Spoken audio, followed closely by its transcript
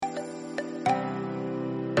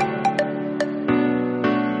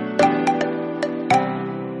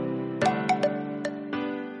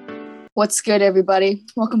What's good, everybody?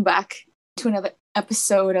 Welcome back to another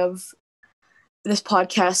episode of this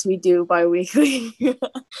podcast we do bi-weekly.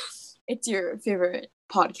 It's your favorite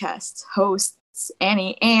podcast hosts,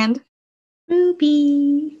 Annie and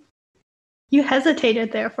Ruby. You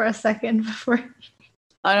hesitated there for a second before.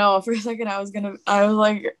 I know, for a second I was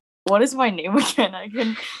like, what is my name again? I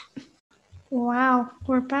couldn't. Wow,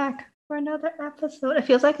 we're back for another episode. It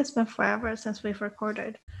feels like it's been forever since we've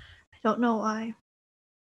recorded. I don't know why.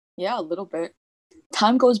 Yeah, a little bit.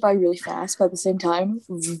 Time goes by really fast, but at the same time,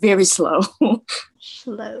 very slow.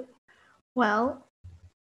 Slow. Well,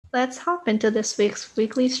 let's hop into this week's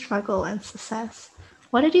weekly struggle and success.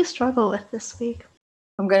 What did you struggle with this week?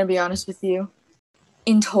 I'm gonna be honest with you.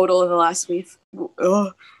 In total, in the last week,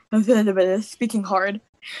 I'm speaking hard.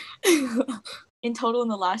 In total, in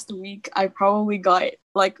the last week, I probably got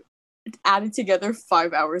added together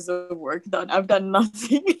 5 hours of work done. I've done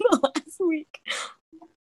nothing in the last week.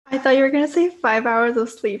 I thought you were going to say 5 hours of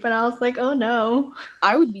sleep, and I was like, oh no.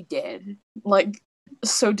 I would be dead.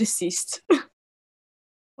 So deceased.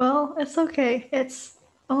 Well, it's okay. It's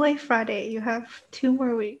only Friday. You have 2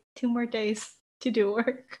 more days to do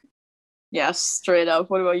work. Yeah, straight up.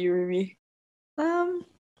 What about you, Ruby?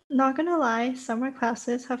 Not gonna lie, summer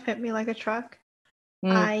classes have hit me like a truck.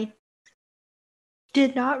 I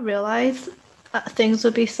did not realize things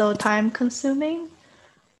would be so time consuming.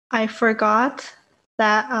 I forgot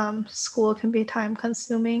that school can be time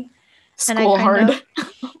consuming. School and I kind hard. of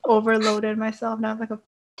overloaded myself. Now I have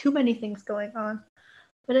too many things going on.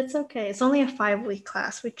 But it's okay. It's only a 5-week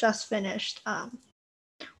class. We just finished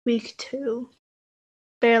week 2.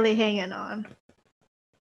 Barely hanging on.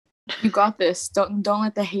 You got this. Don't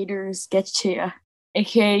let the haters get to you.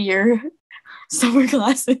 AKA your summer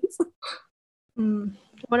classes.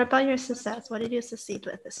 What about your success? What did you succeed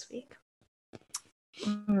with this week?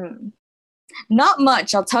 Not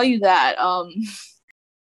much, I'll tell you that.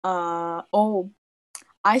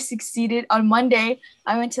 I succeeded on Monday.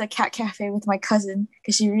 I went to the cat cafe with my cousin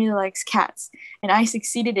because she really likes cats, and I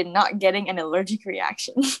succeeded in not getting an allergic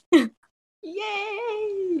reaction.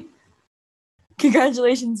 Yay!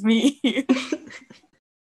 Congratulations, me.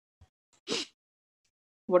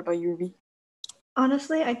 What about you, Ruby?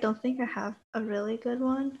 Honestly, I don't think I have a really good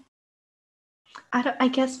one. I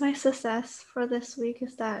guess my success for this week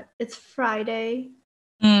is that it's Friday,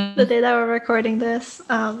 the day that we're recording this.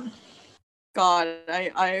 God,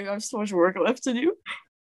 I have so much work left to do.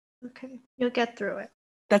 Okay, you'll get through it.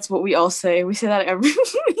 That's what we all say. We say that every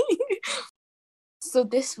week. So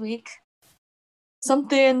this week,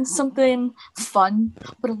 something fun,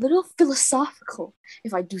 but a little philosophical,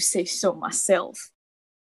 if I do say so myself.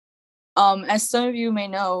 As some of you may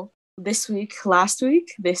know, this week,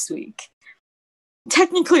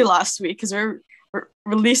 technically last week, because we're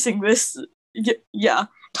releasing this,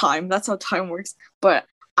 time. That's how time works. But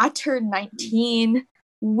I turned 19.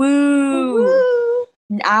 Woo!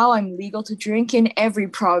 Now I'm legal to drink in every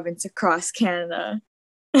province across Canada.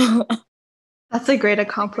 That's a great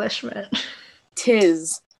accomplishment.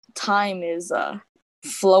 Tis. Time is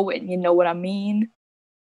flowing, you know what I mean?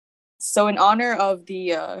 So in honor of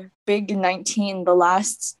the big 19, the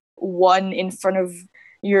last one in front of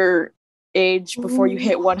your age before you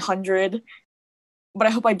hit 100, but I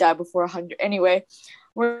hope I die before 100. Anyway,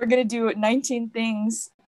 we're gonna do 19 things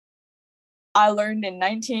I learned in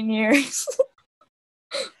 19 years.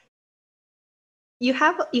 You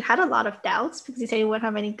had a lot of doubts because you said you wouldn't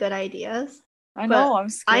have any good ideas. I know, I'm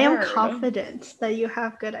scared. I am confident that you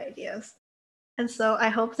have good ideas. And so I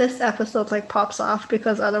hope this episode pops off,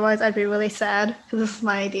 because otherwise I'd be really sad because this is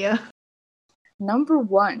my idea. Number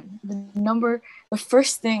one, the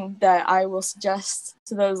first thing that I will suggest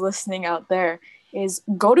to those listening out there is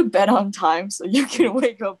go to bed on time so you can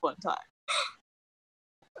wake up on time.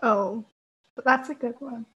 Oh, that's a good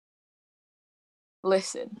one.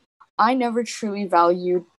 Listen, I never truly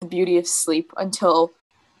valued the beauty of sleep until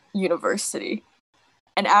university.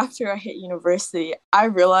 And after I hit university, I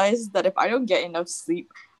realized that if I don't get enough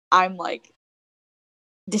sleep, I'm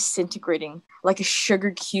disintegrating like a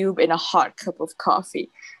sugar cube in a hot cup of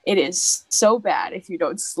coffee. It is so bad if you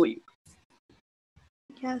don't sleep.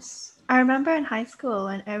 Yes. I remember in high school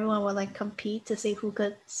when everyone would compete to see who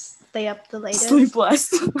could stay up the latest. Sleep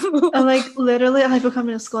less. And literally I would come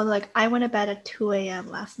into school and I went to bed at 2 a.m.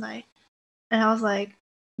 last night. And I was like,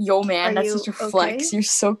 yo man, that's such a flex. Okay? You're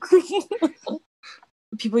so cool.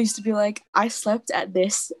 People used to be like, I slept at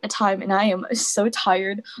this time and I am so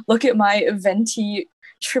tired. Look at my venti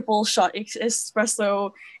triple shot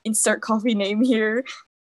espresso, insert coffee name here.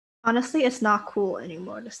 Honestly, it's not cool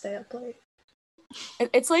anymore to stay up late.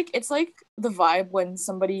 It's like the vibe when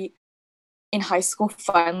somebody in high school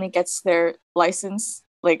finally gets their license,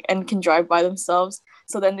 like, and can drive by themselves.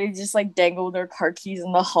 So then they just like dangle their car keys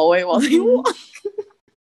in the hallway while they walk.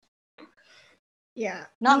 Yeah.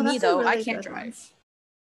 Not me though. I can't drive. One.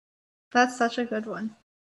 That's such a good one.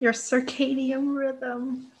 Your circadian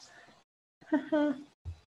rhythm.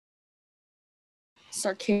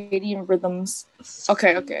 Circadian rhythms.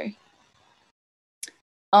 Okay.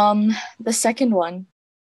 The second one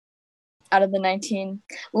out of the 19,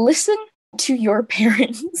 listen to your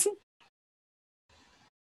parents.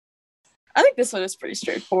 I think this one is pretty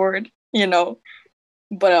straightforward, you know,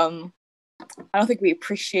 but I don't think we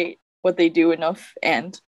appreciate what they do enough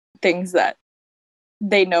and things that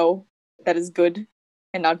they know that is good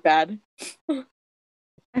and not bad.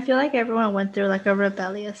 I feel like everyone went through like a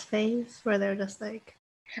rebellious phase where they're just like,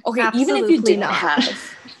 okay, even if you didn't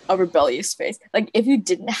have a rebellious phase, like if you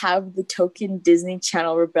didn't have the token Disney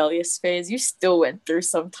Channel rebellious phase, you still went through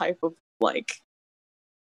some type of like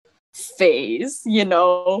phase, you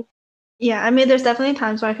know? Yeah, I mean, there's definitely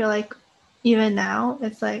times where I feel like even now,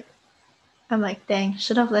 it's like, I'm like, dang,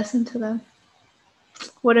 should have listened to them.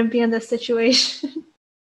 Wouldn't be in this situation.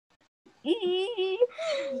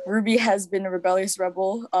 Ruby has been a rebellious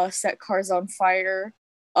rebel, set cars on fire,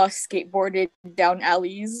 skateboarded down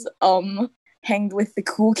alleys, hanged with the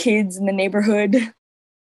cool kids in the neighborhood.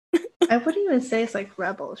 I wouldn't even say it's like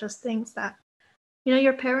rebel, just things that, you know,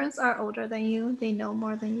 your parents are older than you, they know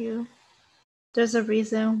more than you. There's a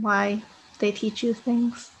reason why they teach you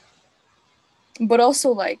things. But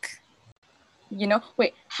also, like, you know,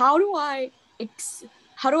 wait, how do I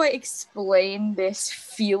explain this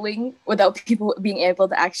feeling without people being able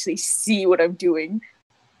to actually see what I'm doing?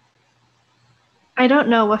 I don't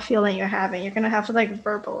know what feeling you're having. You're gonna have to like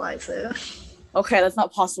verbalize it. Okay, that's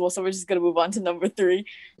not possible, so we're just gonna move on to number 3.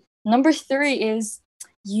 Number 3 is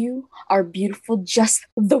you are beautiful just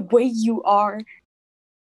the way you are.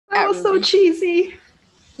 That was so cheesy.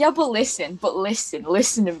 Yeah, but listen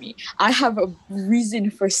to me. I have a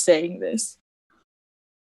reason for saying this.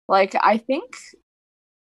 Like, I think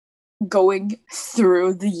going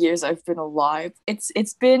through the years I've been alive, it's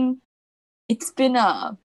been I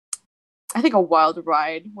think a wild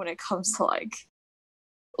ride when it comes to like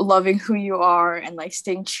loving who you are and like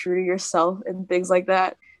staying true to yourself and things like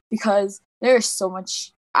that, because there is so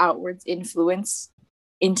much outwards influence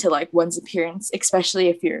into like one's appearance, especially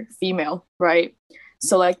if you're female, right?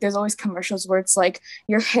 So like there's always commercials where it's like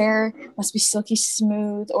your hair must be silky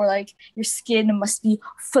smooth, or like your skin must be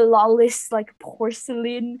flawless like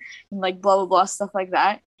porcelain, and like blah blah blah stuff like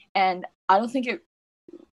that. And I don't think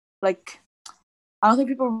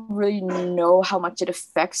people really know how much it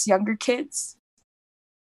affects younger kids,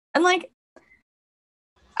 and like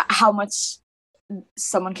how much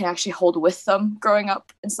someone can actually hold with them growing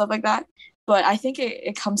up and stuff like that. But I think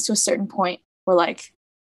it comes to a certain point where like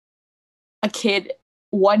a kid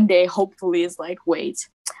one day hopefully is like, wait,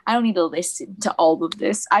 I don't need to listen to all of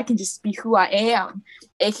this. I can just be who I am,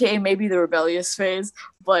 aka maybe the rebellious phase.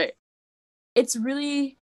 But it's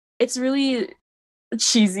really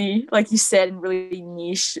cheesy, like you said, and really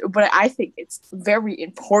niche. But I think it's very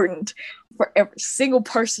important for every single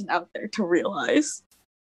person out there to realize.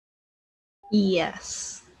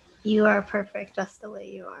 Yes, you are perfect just the way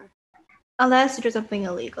you are. Unless you do something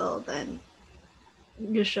illegal, then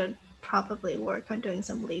you should probably work on doing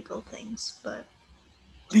some legal things. But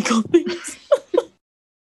legal things.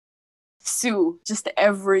 Sue just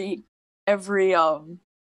every advertisement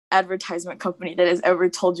company that has ever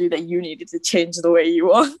told you that you needed to change the way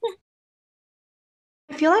you are.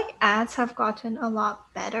 I feel like ads have gotten a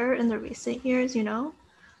lot better in the recent years, you know?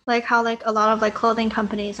 Like how like a lot of like clothing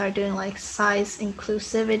companies are doing like size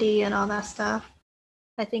inclusivity and all that stuff.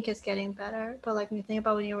 I think it's getting better. But like when you think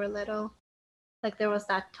about when you were little, like there was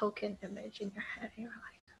that token image in your head and you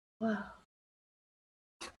were like,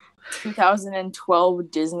 whoa.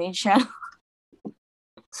 2012 Disney Channel.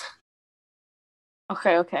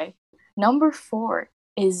 Okay. Number 4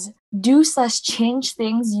 is do/change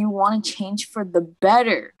things you want to change for the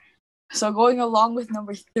better. So going along with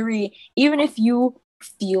number 3, even if you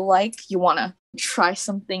feel like you want to try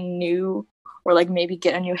something new, or like maybe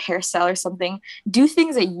get a new hairstyle or something, do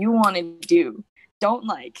things that you want to do. Don't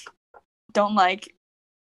like I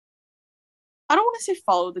don't want to say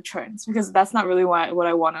follow the trends, because that's not really what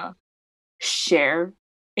I want to share.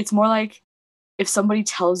 It's more like if somebody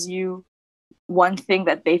tells you one thing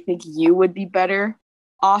that they think you would be better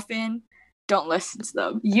off in, don't listen to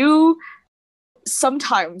them. You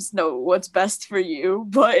sometimes know what's best for you,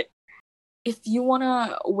 but if you want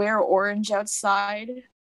to wear orange outside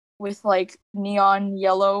with like neon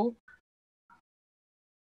yellow,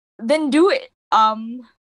 then do it.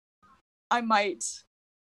 I might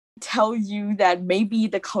tell you that maybe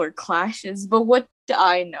the color clashes, but what do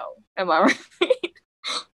I know? Am I right?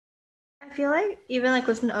 I feel like even like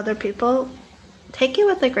listening to other people, take it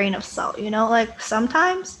with a grain of salt, you know? Like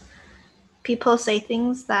sometimes people say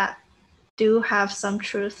things that do have some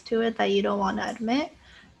truth to it that you don't want to admit.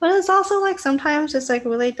 But it's also like sometimes it's like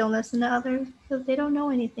really don't listen to others because they don't know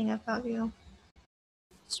anything about you.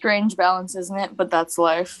 Strange balance, isn't it? But that's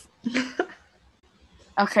life.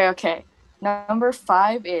 Okay. Number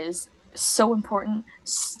 5 is so important.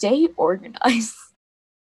 Stay organized.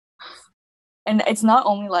 And it's not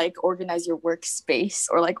only like organize your workspace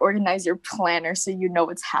or like organize your planner so you know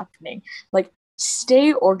what's happening. Like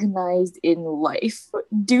stay organized in life.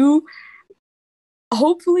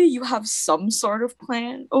 Hopefully you have some sort of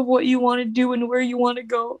plan of what you want to do and where you want to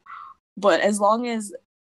go. But as long as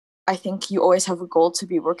I think you always have a goal to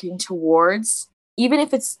be working towards, even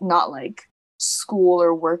if it's not like school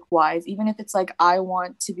or work wise, even if it's like I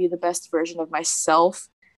want to be the best version of myself,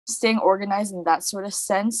 staying organized in that sort of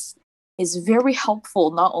sense is very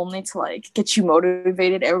helpful, not only to like get you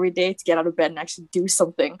motivated every day to get out of bed and actually do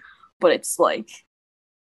something, but it's like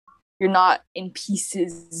you're not in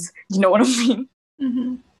pieces. You know what I mean?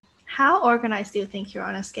 Mm-hmm. How organized do you think you're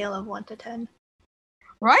on a scale of 1 to 10?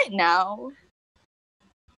 Right now,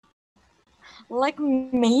 like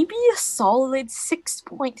maybe a solid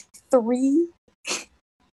 6.3.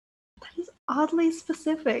 That is oddly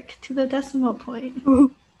specific to the decimal point.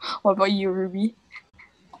 What about you, Ruby?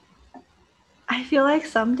 I feel like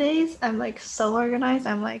some days I'm like so organized,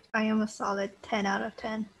 I'm like, I am a solid 10 out of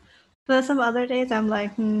 10. But some other days I'm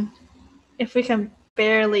like, if we can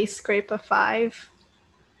barely scrape a 5,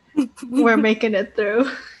 we're making it through.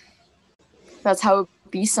 That's how it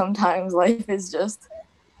be sometimes. Life is just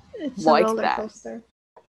It's a like roller that. coaster.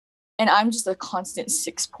 And I'm just a constant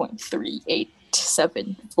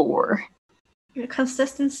 6.3874.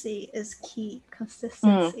 Consistency is key.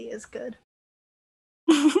 Consistency is good.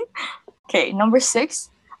 Okay, number 6.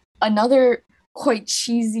 Another quite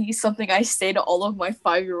cheesy something I say to all of my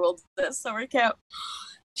 5-year-olds at summer camp.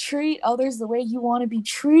 Treat others the way you want to be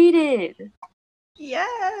treated.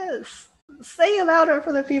 Yes! Say it louder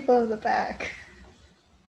for the people in the back.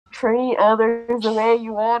 Treat others the way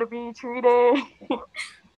you want to be treated.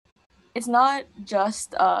 It's not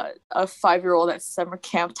just a 5-year-old at summer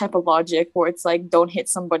camp type of logic where it's like, don't hit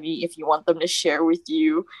somebody if you want them to share with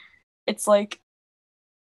you. It's like,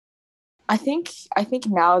 I think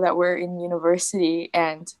now that we're in university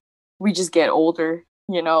and we just get older,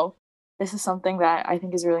 this is something that I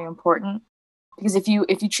think is really important. Because if you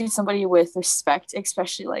treat somebody with respect,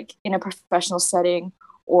 especially like in a professional setting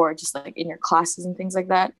or just like in your classes and things like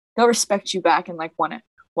that, they'll respect you back and like want to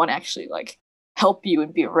actually like help you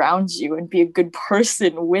and be around you and be a good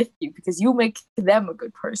person with you because you make them a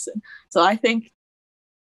good person. So I think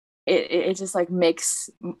it just like makes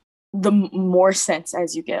the more sense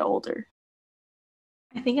as you get older.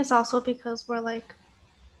 I think it's also because we're like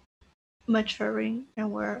maturing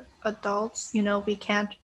and we're adults. You know, we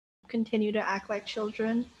can't continue to act like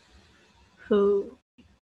children who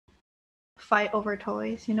fight over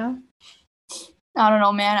toys, you know? I don't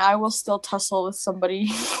know, man. I will still tussle with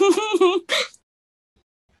somebody.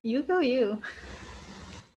 You go you.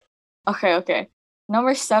 Okay.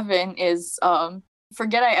 Number 7 is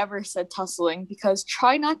forget I ever said tussling because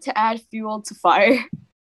try not to add fuel to fire.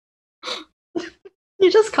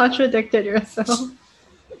 You just contradicted yourself.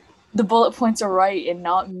 The bullet points are right and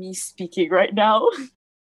not me speaking right now.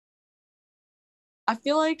 I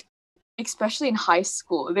feel like, especially in high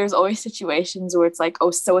school, there's always situations where it's like, oh,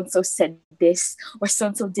 so and so said this, or so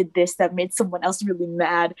and so did this that made someone else really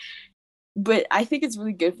mad. But I think it's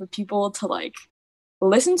really good for people to like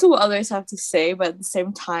listen to what others have to say, but at the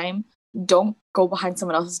same time, don't go behind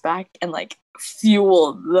someone else's back and like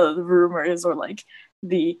fuel the rumors or like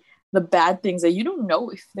the bad things that you don't know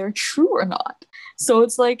if they're true or not. So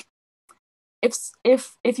it's like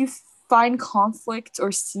if you find conflict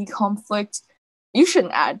or see conflict, you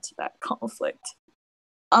shouldn't add to that conflict.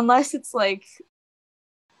 Unless it's like,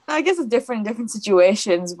 I guess it's different in different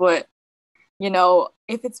situations, but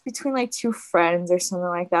if it's between like two friends or something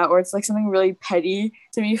like that, or it's like something really petty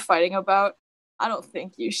to be fighting about, I don't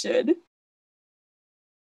think you should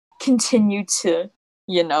continue to,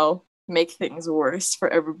 make things worse for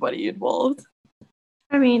everybody involved.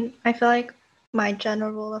 I mean, I feel like my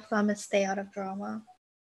general rule of thumb is stay out of drama.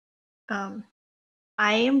 I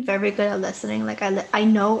am very good at listening. Like I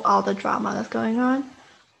know all the drama that's going on,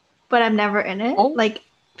 but I'm never in it. Like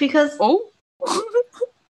because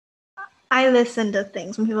I listen to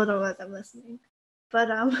things when people don't realize I'm listening. But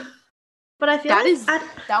But I feel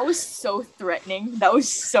that was so threatening. That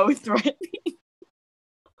was so threatening.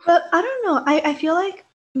 But I don't know. I feel like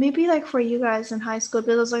maybe like for you guys in high school,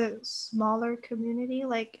 because it was like a smaller community,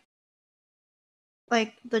 like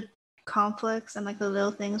the conflicts and like the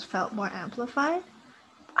little things felt more amplified.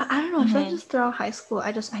 I don't know. I feel like just throughout high school,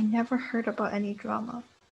 I never heard about any drama.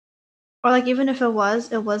 Or like even if it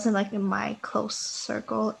wasn't like in my close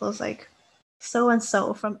circle. It was like so and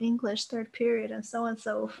so from English third period and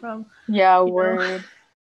so from word.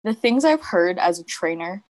 The things I've heard as a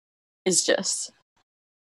trainer is just,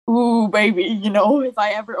 ooh, baby, if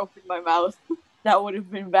I ever opened my mouth, that would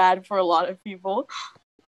have been bad for a lot of people.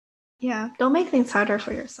 Yeah, don't make things harder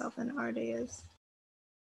for yourself than it already is.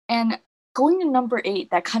 And going to number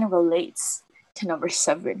 8, that kind of relates to number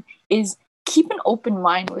 7, is keep an open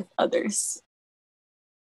mind with others.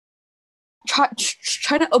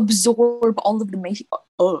 Try to absorb all of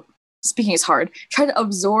the speaking is hard. Try to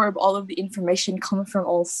absorb all of the information coming from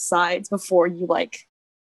all sides before you like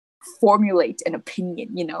formulate an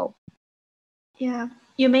opinion, Yeah.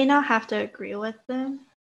 You may not have to agree with them,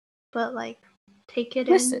 but like take it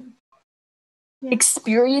Listen. in. Yeah.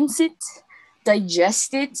 Experience it,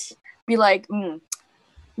 digest it, be like,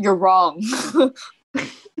 you're wrong.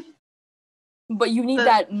 But you need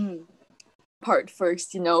that part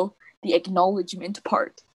first, the acknowledgement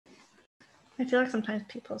part. I feel like sometimes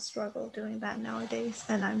people struggle doing that nowadays,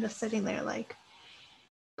 and I'm just sitting there like,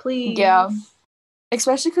 please. Yeah.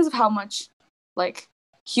 Especially because of how much, like,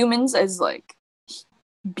 humans as, like,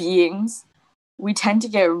 beings, we tend to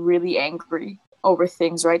get really angry over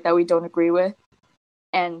things, right, that we don't agree with.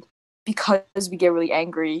 And because we get really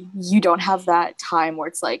angry, you don't have that time where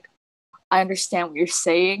it's like, I understand what you're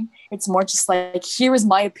saying. It's more just like, here is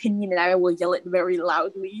my opinion and I will yell it very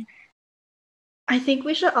loudly. I think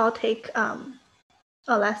we should all take a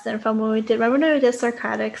lesson from when we did. Remember when we did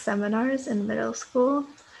Socratic seminars in middle school?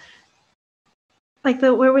 Like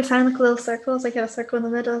where we signed like little circles, like you had a circle in the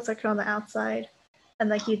middle, a circle on the outside, and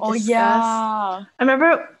like you discuss. Yeah. I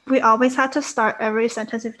remember we always had to start every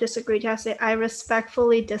sentence if you disagreed. You had to say, "I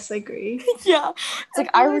respectfully disagree." Yeah, it's like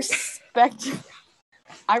I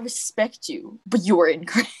respect you, but you are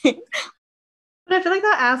incorrect. But I feel like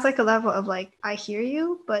that adds like a level of like, I hear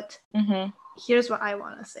you, but here's what I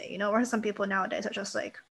want to say. Where some people nowadays are just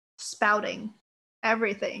like spouting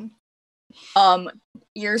everything.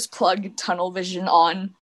 Ears plugged, tunnel vision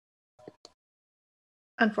on.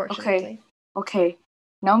 Unfortunately. Okay.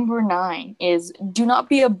 Number 9 is do not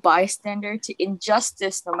be a bystander to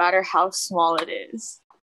injustice, no matter how small it is.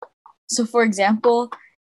 So, for example,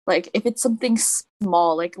 like if it's something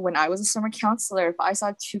small, like when I was a summer counselor, if I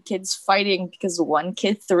saw 2 kids fighting because one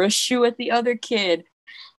kid threw a shoe at the other kid,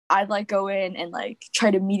 I'd like go in and like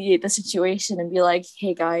try to mediate the situation and be like,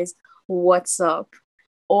 hey guys, what's up?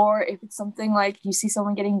 Or if it's something like you see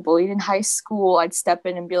someone getting bullied in high school, I'd step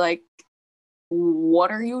in and be like, what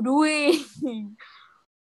are you doing?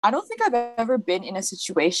 I don't think I've ever been in a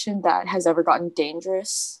situation that has ever gotten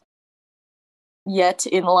dangerous yet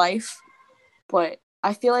in life, but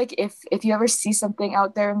I feel like if you ever see something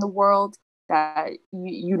out there in the world that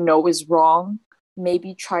you know is wrong,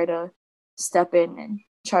 maybe try to step in and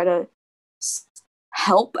try to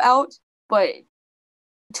help out, but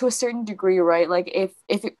to a certain degree, right? Like if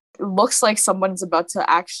it looks like someone's about to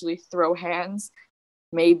actually throw hands,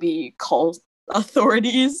 maybe call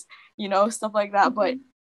authorities, stuff like that. But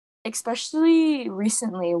especially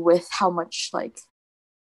recently with how much like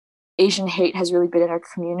Asian hate has really been in our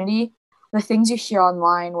community, the things you hear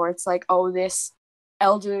online where it's like, oh, this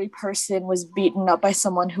elderly person was beaten up by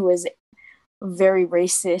someone who is very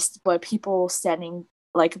racist, but people standing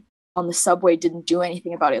like on the subway didn't do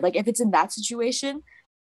anything about it. Like if it's in that situation,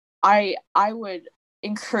 I would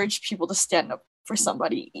encourage people to stand up for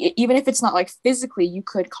somebody, even if it's not like physically. You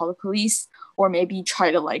could call the police or maybe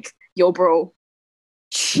try to like, yo bro,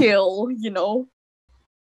 chill.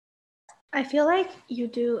 I feel like you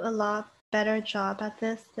do a lot better job at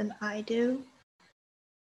this than I do,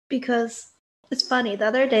 because it's funny, the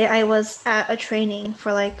other day I was at a training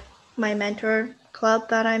for like my mentor club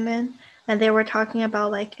that I'm in, and they were talking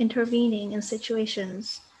about like intervening in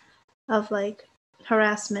situations of like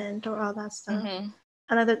harassment or all that stuff.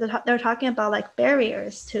 And they're talking about like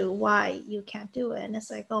barriers to why you can't do it, and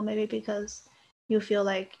it's like, oh, maybe because you feel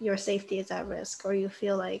like your safety is at risk, or you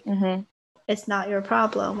feel like it's not your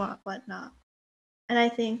problem or whatnot. And I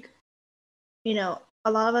think,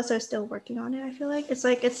 a lot of us are still working on it. I feel like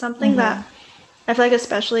it's something that I feel like,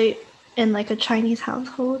 especially in like a Chinese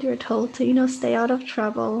household, you're told to, stay out of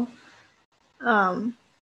trouble.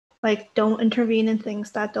 Like don't intervene in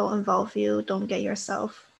things that don't involve you. Don't get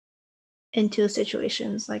yourself into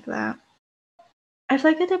situations like that. I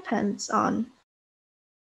feel like it depends on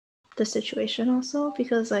the situation also,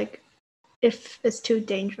 because like if it's too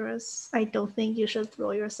dangerous, I don't think you should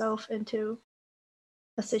throw yourself into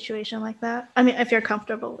a situation like that. I mean, if you're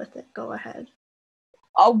comfortable with it, go ahead.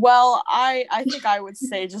 Well, I think I would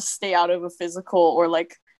say just stay out of a physical or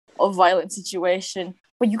like a violent situation.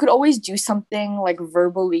 But you could always do something like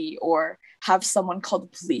verbally or have someone call the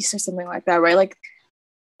police or something like that, right? Like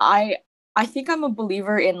I I think I'm a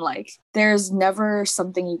believer in like there's never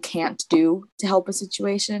something you can't do to help a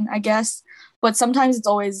situation, I guess. But sometimes it's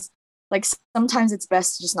always like sometimes it's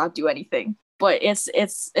best to just not do anything. But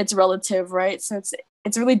it's relative, right? So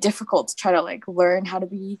it's really difficult to try to like learn how to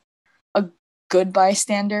be a good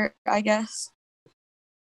bystander, I guess,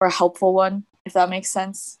 or a helpful one, if that makes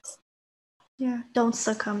sense. Yeah, don't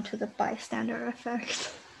succumb to the bystander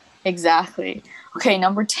effect. Exactly. Okay,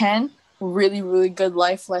 number 10, really, really good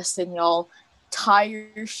life lesson, y'all. Tie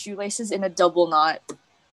your shoelaces in a double knot.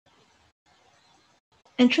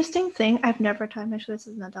 Interesting thing, I've never tied my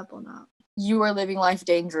shoelaces in a double knot. You are living life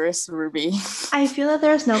dangerous, Ruby. I feel that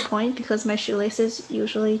there's no point because my shoelaces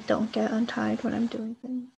usually don't get untied when I'm doing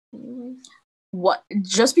things anyways. What?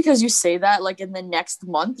 Just because you say that, like in the next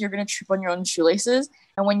month, you're gonna trip on your own shoelaces,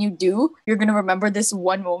 and when you do, you're gonna remember this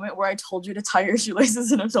one moment where I told you to tie your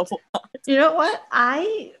shoelaces in a double knot. You know what?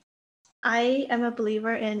 I am a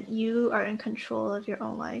believer in you are in control of your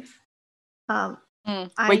own life.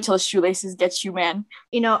 Wait till the shoelaces get you, man.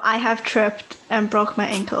 You know, I have tripped and broke my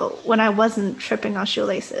ankle when I wasn't tripping on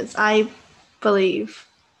shoelaces. I believe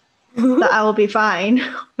that I will be fine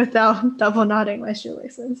without double knotting my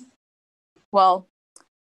shoelaces. Well,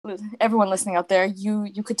 everyone listening out there,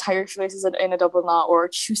 you could tie your shoelaces in a double knot or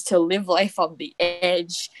choose to live life on the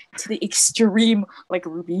edge to the extreme, like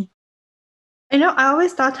Ruby. You know, I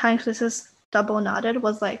always thought tying shoelaces double knotted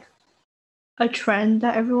was like a trend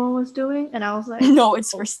that everyone was doing, and I was like, no,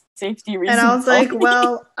 it's for safety reasons. And I was like,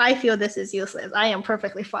 well, I feel this is useless. I am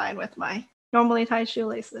perfectly fine with my normally tied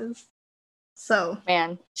shoelaces. So,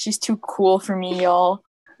 man, she's too cool for me, y'all.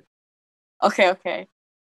 Okay.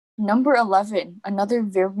 Number 11, another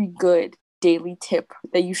very good daily tip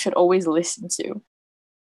that you should always listen to.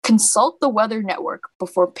 Consult the weather network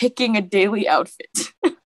before picking a daily outfit.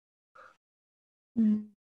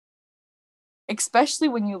 Especially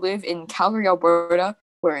when you live in Calgary, Alberta,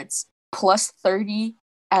 where it's plus 30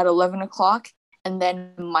 at 11 o'clock and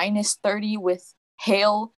then minus 30 with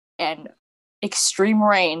hail and extreme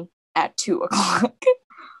rain at 2 o'clock.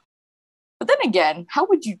 But then again, how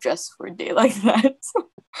would you dress for a day like that?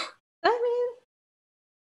 I mean,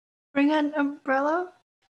 bring an umbrella.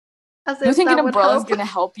 Do you think an umbrella is going to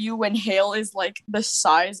help you when hail is like the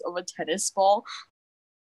size of a tennis ball?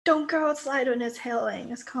 Don't go outside when it's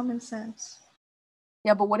hailing. It's common sense.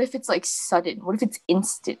 Yeah, but what if it's like sudden? What if it's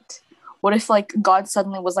instant? What if like God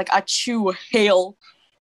suddenly was like, achoo, hail?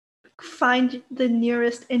 Find the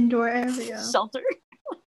nearest indoor area. Shelter?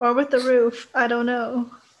 Or with the roof. I don't know.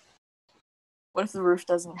 What if the roof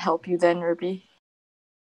doesn't help you then, Ruby?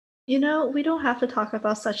 You know, we don't have to talk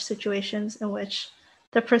about such situations in which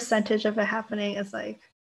the percentage of it happening is like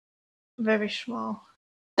very small.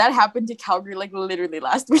 That happened to Calgary like literally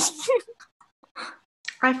last week.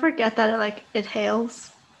 I forget that it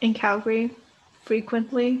hails in Calgary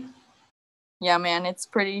frequently. Yeah, man, it's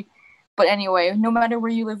pretty. But anyway, no matter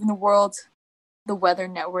where you live in the world, the Weather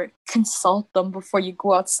Network, consult them before you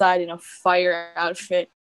go outside in a fire outfit.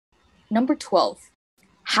 Number 12,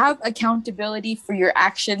 have accountability for your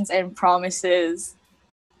actions and promises.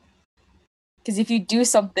 Because if you do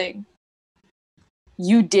something,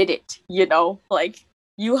 you did it, you know? Like,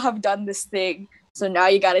 you have done this thing, so now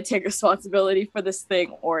you gotta take responsibility for this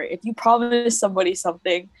thing. Or if you promise somebody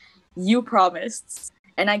something, you promised.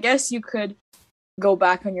 And I guess you could go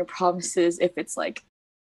back on your promises if it's like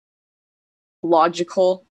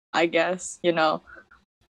logical, I guess, you know.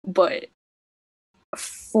 But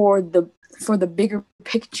for the bigger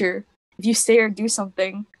picture, if you say or do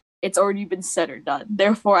something, it's already been said or done.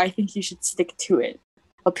 Therefore, I think you should stick to it.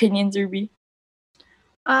 Opinions, Ruby?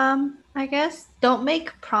 I guess don't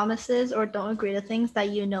make promises or don't agree to things that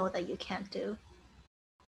you know that you can't do.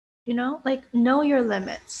 You know, like know your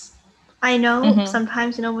limits. I know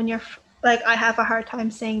sometimes, you know, when you're like, I have a hard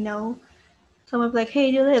time saying no. Someone's like,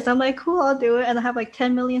 hey, do this. I'm like, cool, I'll do it. And I have like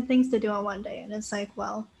 10 million things to do on one day. And it's like,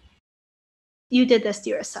 well, you did this to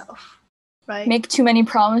yourself, right? Make too many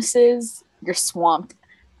promises, you're swamped.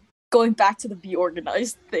 Going back to the be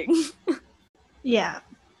organized thing. Yeah.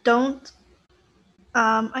 Don't,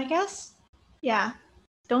 I guess, yeah.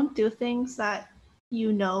 Don't do things that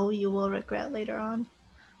you know you will regret later on.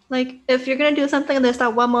 Like, if you're going to do something, there's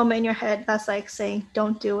that one moment in your head that's like saying,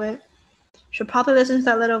 don't do it. should probably listen to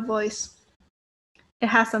that little voice. It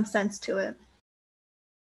has some sense to it.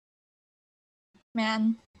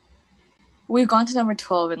 Man, we've gone to number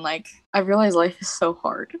 12 and like I realize life is so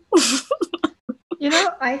hard. You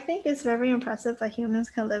know, I think it's very impressive that humans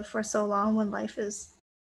can live for so long when life is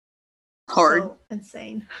hard. so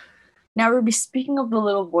insane. Now, Ruby, speaking of the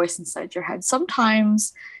little voice inside your head,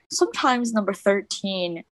 sometimes number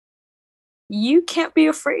 13, you can't be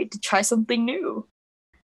afraid to try something new.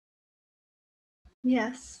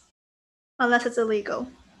 Yes. Unless it's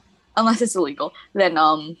illegal.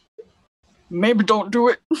 Then maybe don't do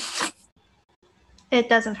it. It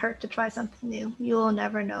doesn't hurt to try something new. You will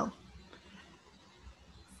never know.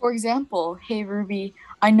 For example, hey Ruby,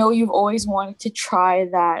 I know you've always wanted to try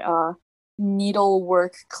that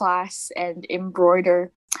needlework class and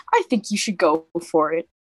embroider. I think you should go for it.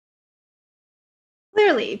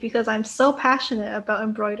 Clearly, because I'm so passionate about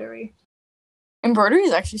embroidery. Embroidery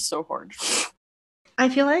is actually so hard. I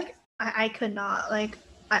feel like I could not. Like,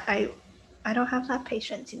 I don't have that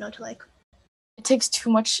patience, to like... It takes too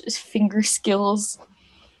much finger skills.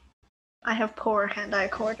 I have poor hand-eye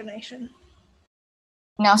coordination.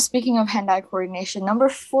 Now, speaking of hand-eye coordination, number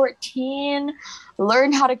 14,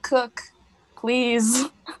 learn how to cook, please.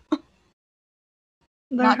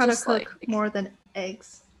 Learn how to cook more than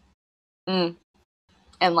eggs. And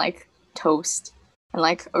like toast and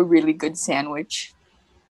like a really good sandwich.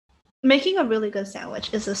 Making a really good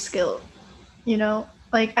sandwich is a skill,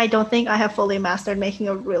 Like, I don't think I have fully mastered making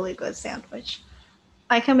a really good sandwich.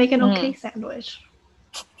 I can make an okay sandwich.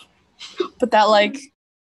 But that like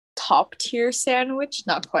top tier sandwich,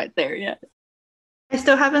 not quite there yet. I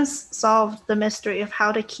still haven't solved the mystery of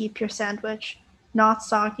how to keep your sandwich not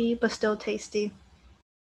soggy but still tasty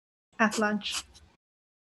at lunch.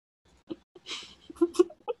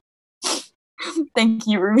 Thank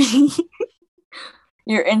you, Ruby.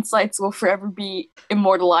 Your insights will forever be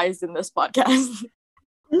immortalized in this podcast.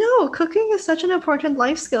 No, cooking is such an important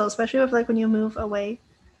life skill, especially with like when you move away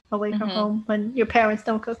from home, when your parents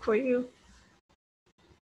don't cook for you.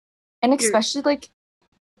 And especially like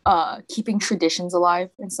keeping traditions alive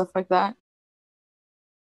and stuff like that.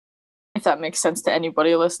 If that makes sense to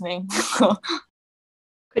anybody listening.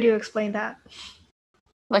 Could you explain that?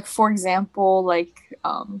 Like, for example, like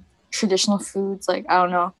traditional foods, like, I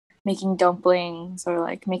don't know, making dumplings or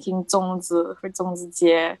like making 粽子 for 粽子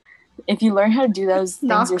节. If you learn how to do those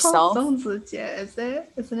things yourself. Not called 粽子节, is it?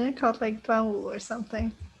 Isn't it called like 端午 or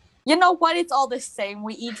something? You know what? It's all the same.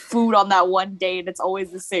 We eat food on that one day and it's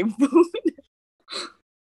always the same food.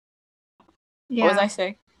 Yeah. What was I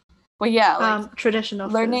saying? But yeah, like traditional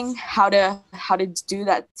learning foods. how to do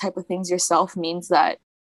that type of things yourself means that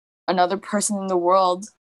another person in the world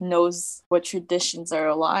knows what traditions are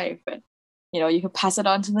alive, and you can pass it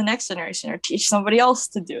on to the next generation or teach somebody else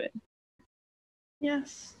to do it.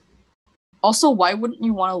 Yes. Also, why wouldn't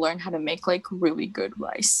you want to learn how to make like really good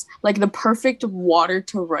rice? Like the perfect water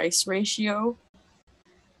to rice ratio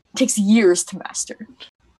takes years to master.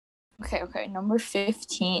 Okay, number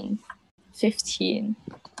 15.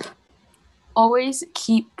 Always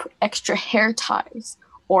keep extra hair ties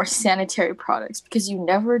or sanitary products because you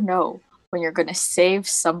never know when you're going to save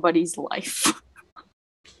somebody's life.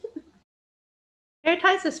 Hair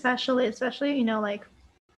ties especially, like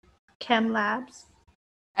chem labs.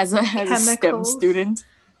 As a STEM student.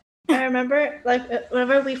 I remember, like,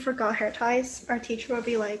 whenever we forgot hair ties, our teacher would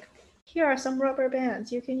be like, here are some rubber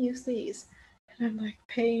bands, you can use these. And I'm like,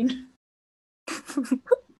 pain.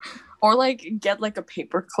 Or like get like a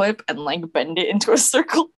paper clip and like bend it into a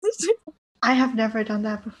circle. I have never done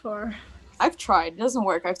that before. I've tried. It doesn't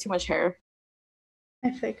work. I have too much hair. I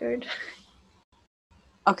figured.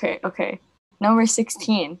 Okay. Number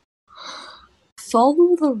 16.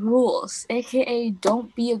 Follow the rules, aka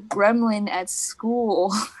don't be a gremlin at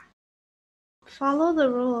school. Follow the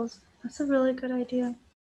rules. That's a really good idea.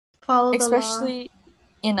 Follow the law. Especially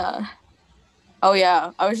in a... Oh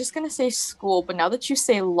yeah, I was just gonna say school, but now that you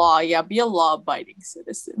say law, yeah, be a law-abiding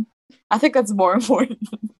citizen. I think that's more important.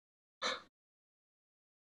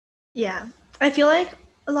 Yeah. I feel like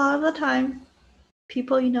a lot of the time,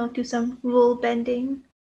 people, do some rule bending.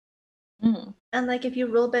 And like if you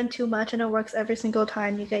rule bend too much and it works every single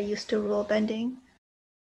time, you get used to rule bending.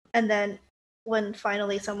 And then when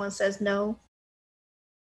finally someone says no,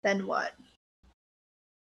 then what?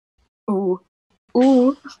 Ooh.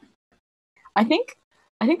 I think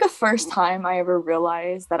the first time I ever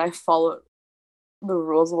realized that I followed the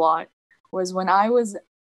rules a lot was when I was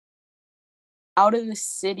out of the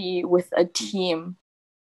city with a team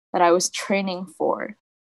that I was training for.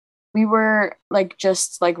 We were like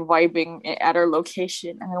just like vibing at our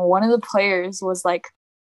location, and then one of the players was like,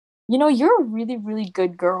 you're a really, really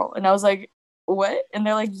good girl. And I was like, what? And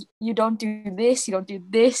they're like, you don't do this, you don't do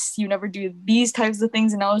this, you never do these types of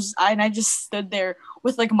things. And I just stood there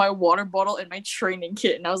with like my water bottle and my training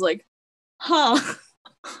kit. And I was like, huh.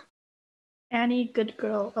 Annie Good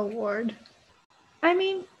Girl Award. I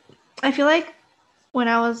mean, I feel like when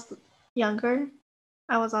I was younger,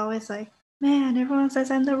 I was always like, man, everyone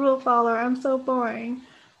says I'm the rule follower. I'm so boring.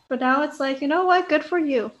 But now it's like, you know what? Good for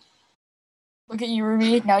you. Look at you,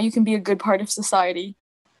 Ruby. Now you can be a good part of society.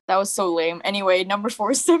 That was so lame. Anyway, number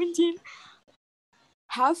 4 is 17.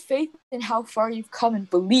 Have faith in how far you've come and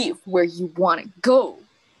believe where you want to go.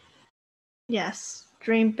 Yes.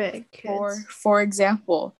 Dream big, kids. For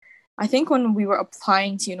example, I think when we were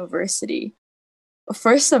applying to university,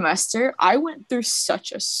 first semester, I went through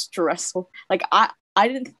such a stressful, like I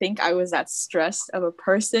didn't think I was that stressed of a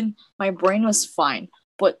person. My brain was fine.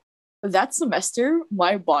 But that semester,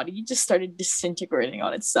 my body just started disintegrating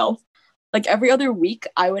on itself. Like every other week,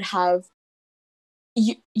 I would have,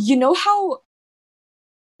 you know how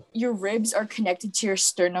your ribs are connected to your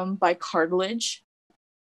sternum by cartilage?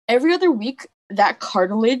 Every other week, that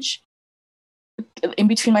cartilage in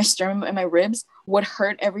between my sternum and my ribs would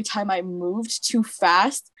hurt every time I moved too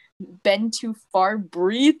fast, bend too far,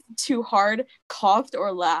 breathed too hard, coughed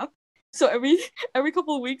or laughed. So every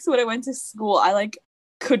couple of weeks when I went to school, I like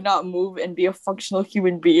could not move and be a functional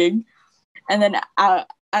human being. And then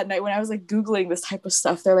at night when I was like Googling this type of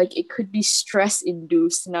stuff, they're like, it could be stress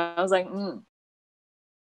induced. And I was like,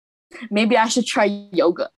 maybe I should try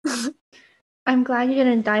yoga. I'm glad you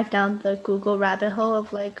didn't dive down the Google rabbit hole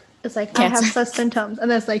of like, it's like, cancer. I have such symptoms.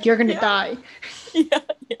 And it's like, you're going to die. Yeah.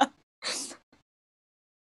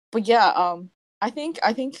 But yeah, I think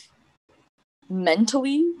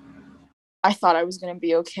mentally, I thought I was going to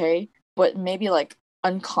be okay. But maybe like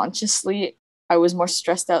unconsciously, I was more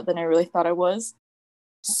stressed out than I really thought I was.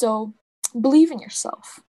 So believe in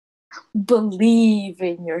yourself. Believe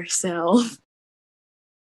in yourself.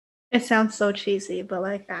 It sounds so cheesy, but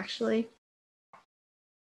like actually,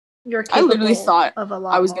 you're I literally thought of a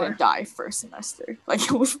lot I was more. Gonna die first semester. Like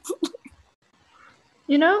it was.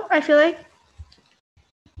 You know, I feel like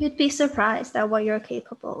you'd be surprised at what you're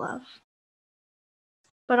capable of.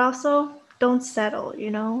 But also, don't settle.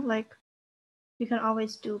 You know, like you can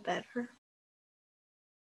always do better.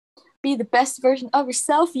 Be the best version of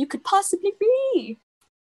yourself you could possibly be.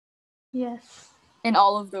 Yes. And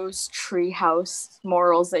all of those treehouse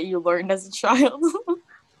morals that you learned as a child.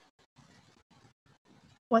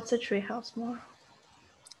 What's a treehouse moral?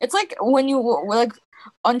 It's like when you like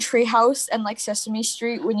on Treehouse and like Sesame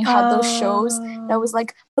Street when you had those shows that was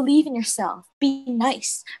like believe in yourself, be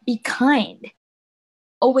nice, be kind,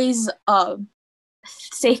 always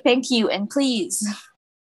say thank you and please.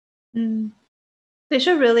 They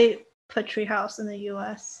should really put Treehouse in the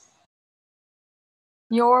US.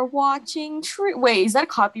 You're watching Wait, is that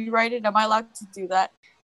copyrighted? Am I allowed to do that?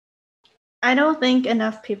 I don't think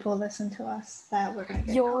enough people listen to us that we're gonna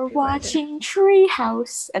get You're watching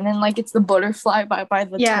Treehouse, and then like it's the butterfly by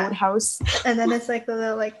the Toad House, and then it's like the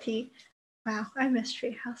little like T. Wow, I miss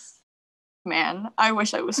Treehouse. Man, I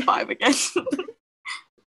wish I was 5 again.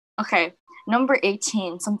 Okay, number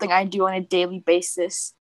 18, something I do on a daily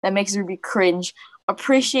basis that makes Ruby cringe.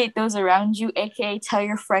 Appreciate those around you, aka tell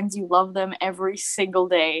your friends you love them every single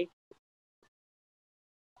day.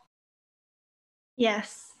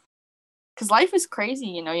 Yes. Because life is crazy,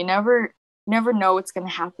 you know, you never know what's going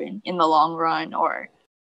to happen in the long run or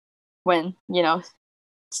when, you know,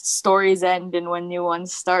 stories end and when new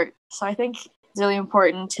ones start. So I think it's really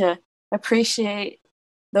important to appreciate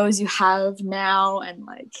those you have now and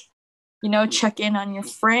like, you know, check in on your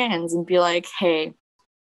friends and be like, hey,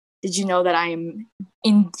 did you know that I am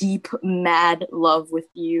in deep, mad love with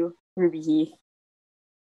you, Ruby?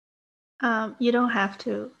 You don't have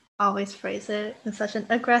to always phrase it in such an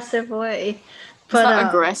aggressive way. But, it's not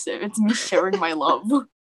aggressive. It's me sharing my love.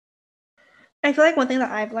 I feel like one thing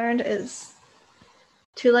that I've learned is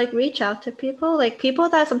to like reach out to people, like people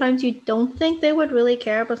that sometimes you don't think they would really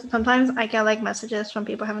care, but sometimes I get like messages from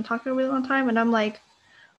people I haven't talked to in a really long time, and I'm like,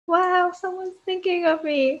 wow, someone's thinking of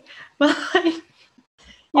me. But like,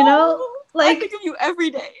 you know, like I think of you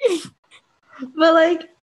every day. But like,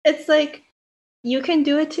 it's like you can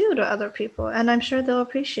do it too to other people, and I'm sure they'll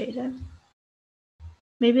appreciate it.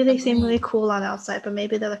 Maybe they seem really cool on the outside, but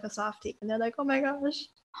maybe they're like a softie, and they're like, oh my gosh.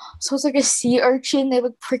 So it's like a sea urchin. They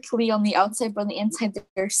look prickly on the outside, but on the inside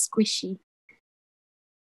they're squishy.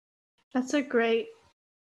 That's a great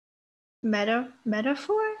metaphor.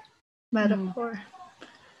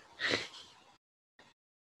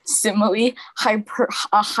 Simile,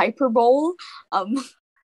 hyperbole.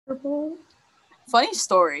 Funny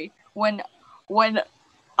story. when when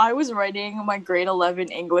I was writing my grade 11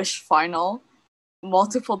 English final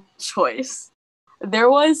multiple choice, there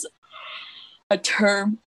was a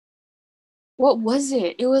term. What was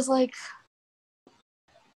it? It was like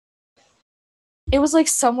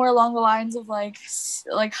somewhere along the lines of like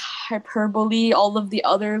hyperbole, all of the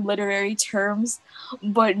other literary terms.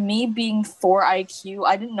 But me being 4 IQ,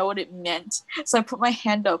 I didn't know what it meant. So I put my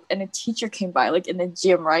hand up and a teacher came by, like in the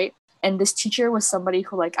gym, right? And this teacher was somebody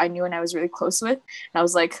who like I knew and I was really close with. And I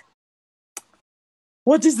was like,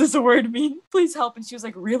 what does this word mean? Please help. And she was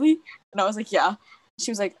like, really? And I was like, yeah. She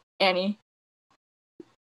was like, Annie,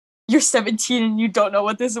 you're 17 and you don't know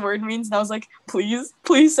what this word means. And I was like, please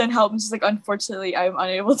send help. And she's like, unfortunately, I'm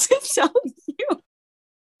unable to tell you. And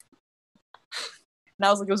I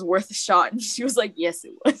was like, it was worth a shot. And she was like, yes,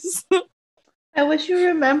 it was. I wish you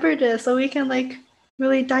remembered this so we can like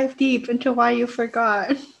really dive deep into why you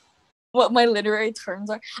forgot. What my literary terms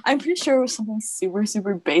are. I'm pretty sure it was something super,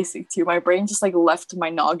 super basic too. My brain just like left my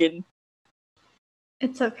noggin.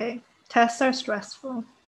 It's okay. Tests are stressful.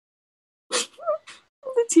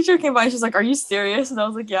 The teacher came by and she's like, are you serious? And I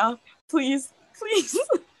was like, yeah, please.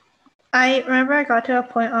 I remember I got to a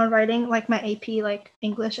point on writing like my AP like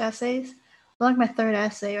English essays, like my third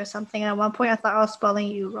essay or something. And at one point I thought I was spelling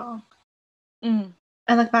you wrong.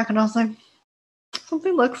 I looked back and I was like,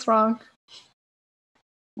 something looks wrong.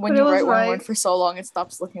 When you write one word for so long, it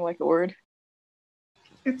stops looking like a word.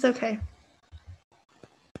 It's okay.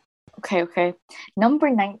 Okay. Number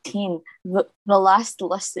 19. The last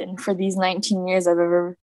lesson for these 19 years I've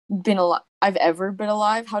ever been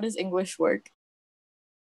alive. How does English work?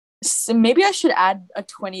 So maybe I should add a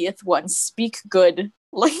 20th one. Speak good.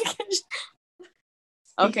 Like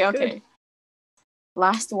Okay. Good.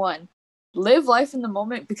 Last one. Live life in the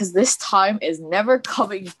moment because this time is never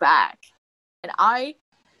coming back. And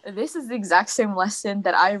this is the exact same lesson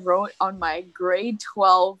that I wrote on my grade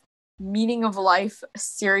 12 meaning of life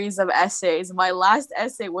series of essays. My last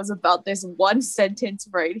essay was about this one sentence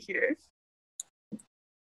right here.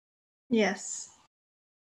 Yes.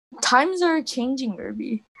 Times are changing,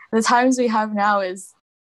 Ruby. The times we have now is,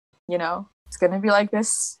 it's going to be like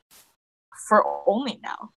this for only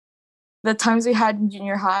now. The times we had in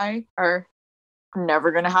junior high are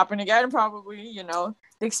never going to happen again, probably, The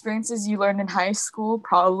experiences you learned in high school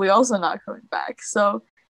probably also not coming back. So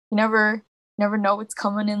you never know what's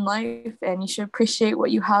coming in life, and you should appreciate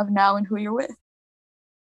what you have now and who you're with.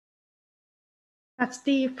 That's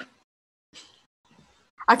deep.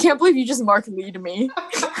 I can't believe you just Mark Lee to me.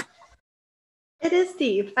 It is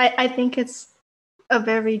deep. I think it's a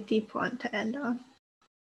very deep one to end on.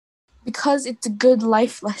 Because it's a good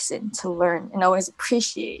life lesson to learn and always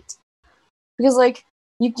appreciate. Because, like,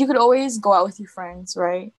 you could always go out with your friends,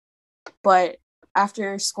 right? But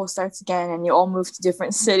after school starts again and you all move to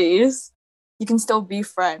different cities, you can still be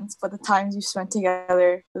friends. But the times you spent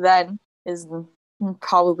together then is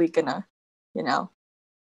probably gonna,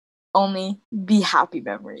 only be happy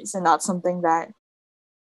memories and not something that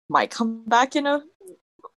might come back in a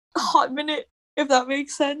hot minute, if that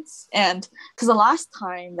makes sense. And because the last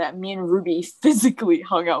time that me and Ruby physically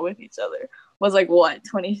hung out with each other was like what,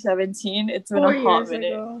 2017? It's been 4 a hot years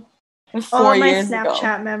minute. ago. 4 years ago. All my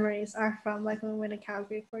Snapchat ago. memories are from like when we went to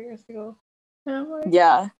Calgary 4 years ago.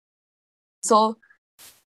 Yeah. So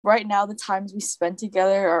right now the times we spend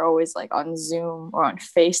together are always like on Zoom or on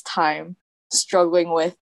FaceTime, struggling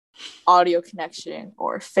with audio connection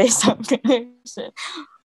or FaceTime connection.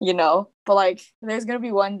 But like there's gonna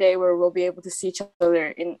be one day where we'll be able to see each other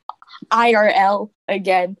in IRL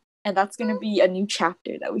again, and that's gonna be a new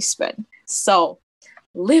chapter that we spend. So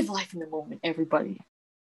live life in the moment, everybody.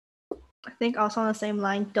 I think also on the same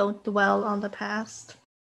line, don't dwell on the past.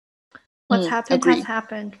 What's happened has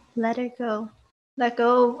happened. Let it go. Let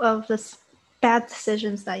go of the bad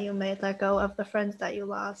decisions that you made. Let go of the friends that you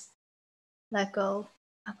lost. Let go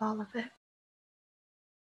of all of it.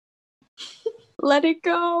 Let it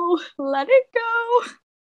go. Let it go.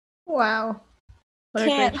 Wow. What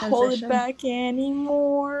Can't hold it back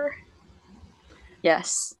anymore.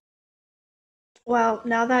 Yes. Well,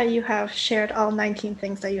 now that you have shared all 19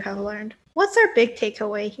 things that you have learned, what's our big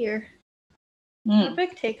takeaway here? Our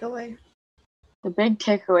big takeaway. The big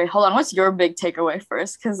takeaway. Hold on, what's your big takeaway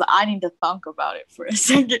first? Because I need to think about it for a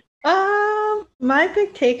second. My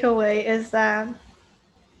big takeaway is that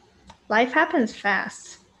life happens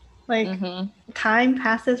fast. Like time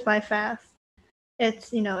passes by fast.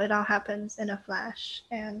 It's, it all happens in a flash,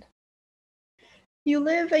 and you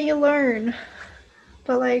live and you learn.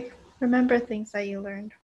 But like, remember things that you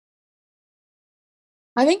learned.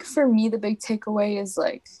 I think for me, the big takeaway is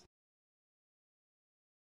like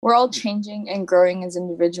we're all changing and growing as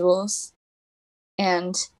individuals.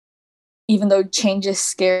 And even though change is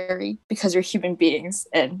scary because we're human beings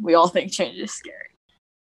and we all think change is scary,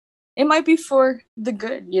 it might be for the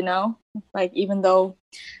good, you know? Like, even though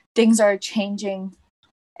things are changing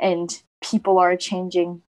and people are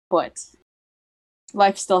changing, but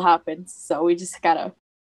life still happens. So we just gotta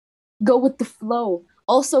go with the flow.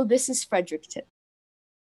 Also, this is Fredericton.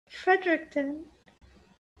 Fredericton.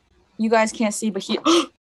 You guys can't see, but he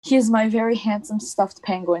is my very handsome stuffed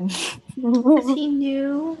penguin. Is he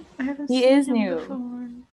new? I haven't He seen is him new. before.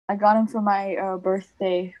 I got him for my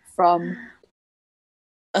birthday from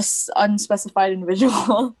a unspecified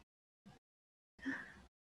individual.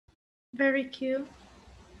 Very cute.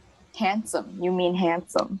 Handsome. You mean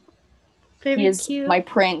handsome. Very He is cute. my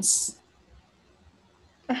prince.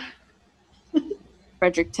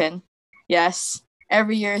 Fredericton. Yes.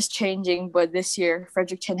 Every year is changing, but this year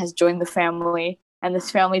Fredericton has joined the family, and this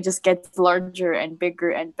family just gets larger and bigger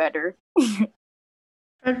and better.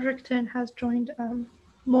 Fredericton has joined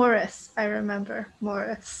Morris. I remember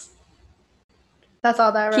Morris. That's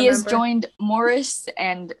all that I remember. He has joined Morris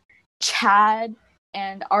and Chad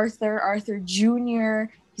and Arthur Jr.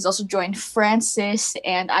 He's also joined Francis,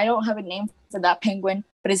 and I don't have a name for that penguin,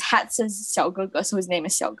 but his hat says Xiaoguge, so his name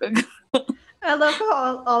is Xiaoguge. I love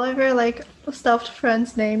how all of your like stuffed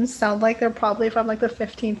friends' names sound like they're probably from like the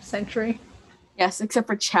 15th century. Yes, except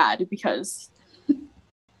for Chad, because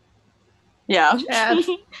yeah, Chad.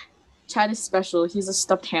 Chad is special. He's a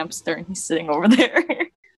stuffed hamster, and he's sitting over there.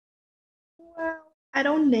 Well, I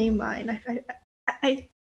don't name mine. I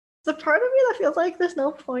the part of me that feels like there's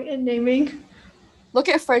no point in naming. Look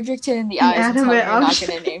at Fredericton in the eyes and tell me you're not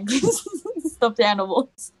object. going to name stuffed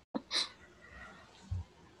animals.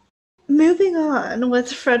 Moving on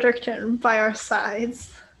with Fredericton by our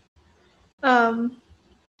sides.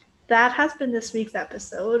 That has been this week's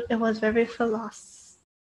episode. It was very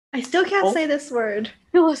I still can't say this word.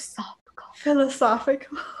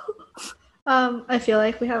 Philosophical. I feel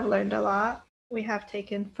like we have learned a lot. We have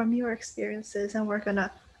taken from your experiences and we're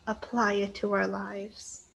gonna apply it to our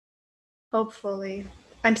lives. Hopefully.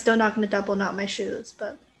 I'm still not gonna double knot my shoes,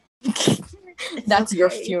 but that's okay. Your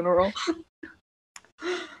funeral.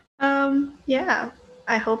 Yeah.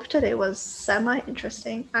 I hope today was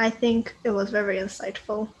semi-interesting. I think it was very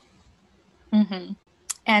insightful. Mm-hmm.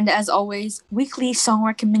 And as always, weekly song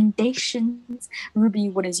recommendations. Ruby,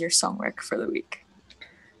 what is your song rec for the week?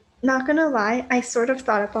 Not gonna lie, I sort of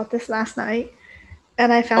thought about this last night,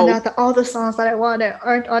 and I found out that all the songs that I wanted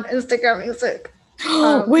aren't on Instagram Music.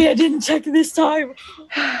 Wait, I didn't check this time.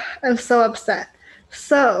 I'm so upset.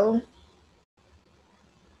 So,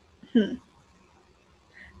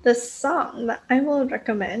 the song that I will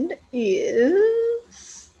recommend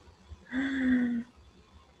is...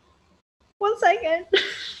 One second.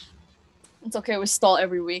 It's okay, we stall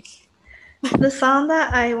every week. The song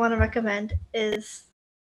that I want to recommend is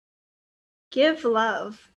Give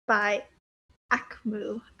Love by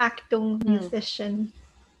Akmu, Akdong musician.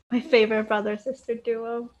 My favorite brother-sister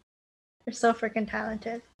duo. They're so freaking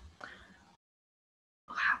talented.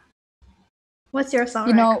 Wow. What's your song?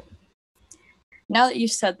 You know, now that you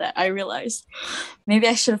said that, I realized maybe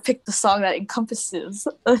I should have picked the song that encompasses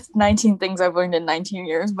 19 things I've learned in 19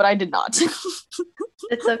 years, but I did not.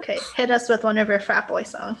 It's okay. Hit us with one of your frat boy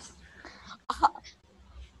songs.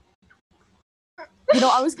 You know,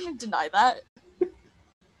 I was going to deny that.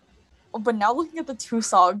 But now looking at the two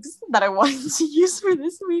songs that I wanted to use for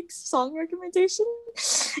this week's song recommendation,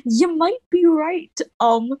 you might be right.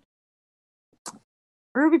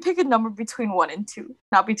 Ruby, pick a number between 1 and 2.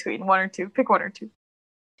 Not between 1 or 2. Pick 1 or 2.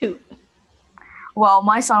 2. Well,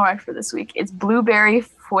 my song right for this week is Blueberry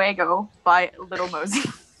Fuego by Little Mosey.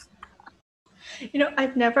 You know,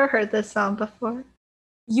 I've never heard this song before.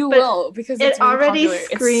 You will, because it's really already popular.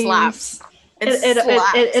 Screams. It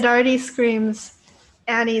slaps. It already screams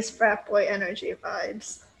Annie's frat boy energy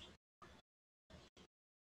vibes.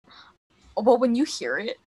 Well, when you hear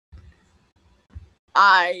it,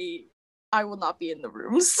 I will not be in the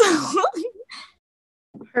room. So.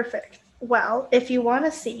 Perfect. Well, if you want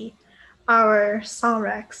to see our song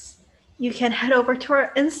recs, you can head over to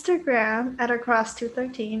our Instagram at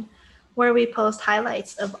Across213, where we post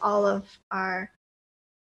highlights of all of our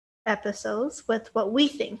episodes with what we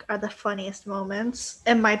think are the funniest moments.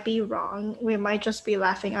 It might be wrong. We might just be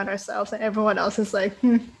laughing at ourselves and everyone else is like,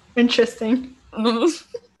 interesting.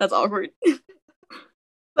 That's awkward.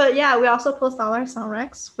 But yeah, we also post all our song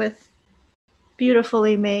recs with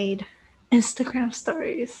beautifully made Instagram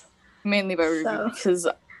stories. Mainly by Ruby, because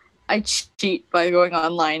I cheat by going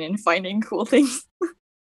online and finding cool things.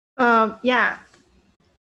 Yeah.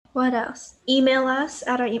 What else? Email us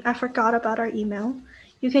at our I forgot about our email.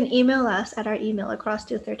 You can email us at our email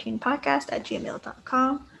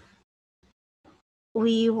across213podcast@gmail.com.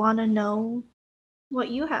 We want to know what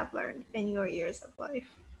you have learned in your years of life.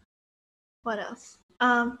 What else?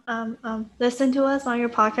 Listen to us on your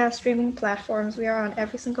podcast streaming platforms. We are on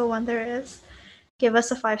every single one there is. Give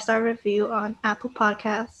us a 5-star review on Apple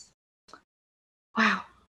Podcasts. Wow,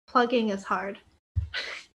 plugging is hard.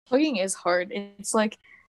 Plugging is hard. It's like,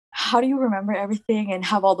 how do you remember everything and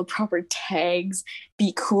have all the proper tags,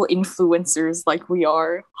 be cool influencers like we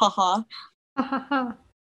are? Haha.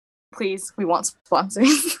 Please, we want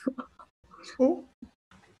sponsors.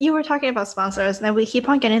 You were talking about sponsors, and we keep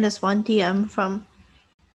on getting this one DM from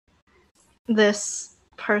this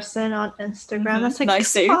person on Instagram that's like, Nice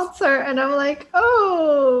sponsor, and I'm like,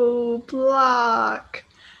 oh, block.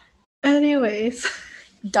 Anyways.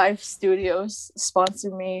 Dive Studios,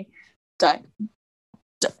 sponsor me.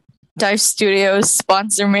 Dive Studios,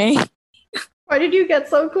 sponsor me. Why did you get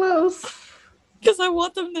so close? Because I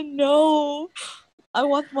want them to know. I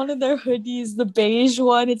want one of their hoodies, the beige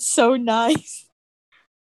one. It's so nice.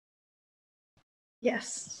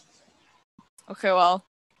 Yes. Okay, well,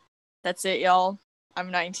 that's it, y'all.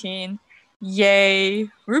 I'm 19. Yay.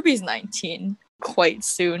 Ruby's 19. Quite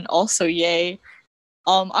soon. Also, yay.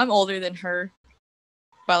 I'm older than her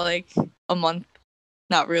by like a month.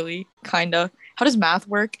 Not really. Kinda. How does math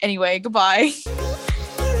work? Anyway, goodbye.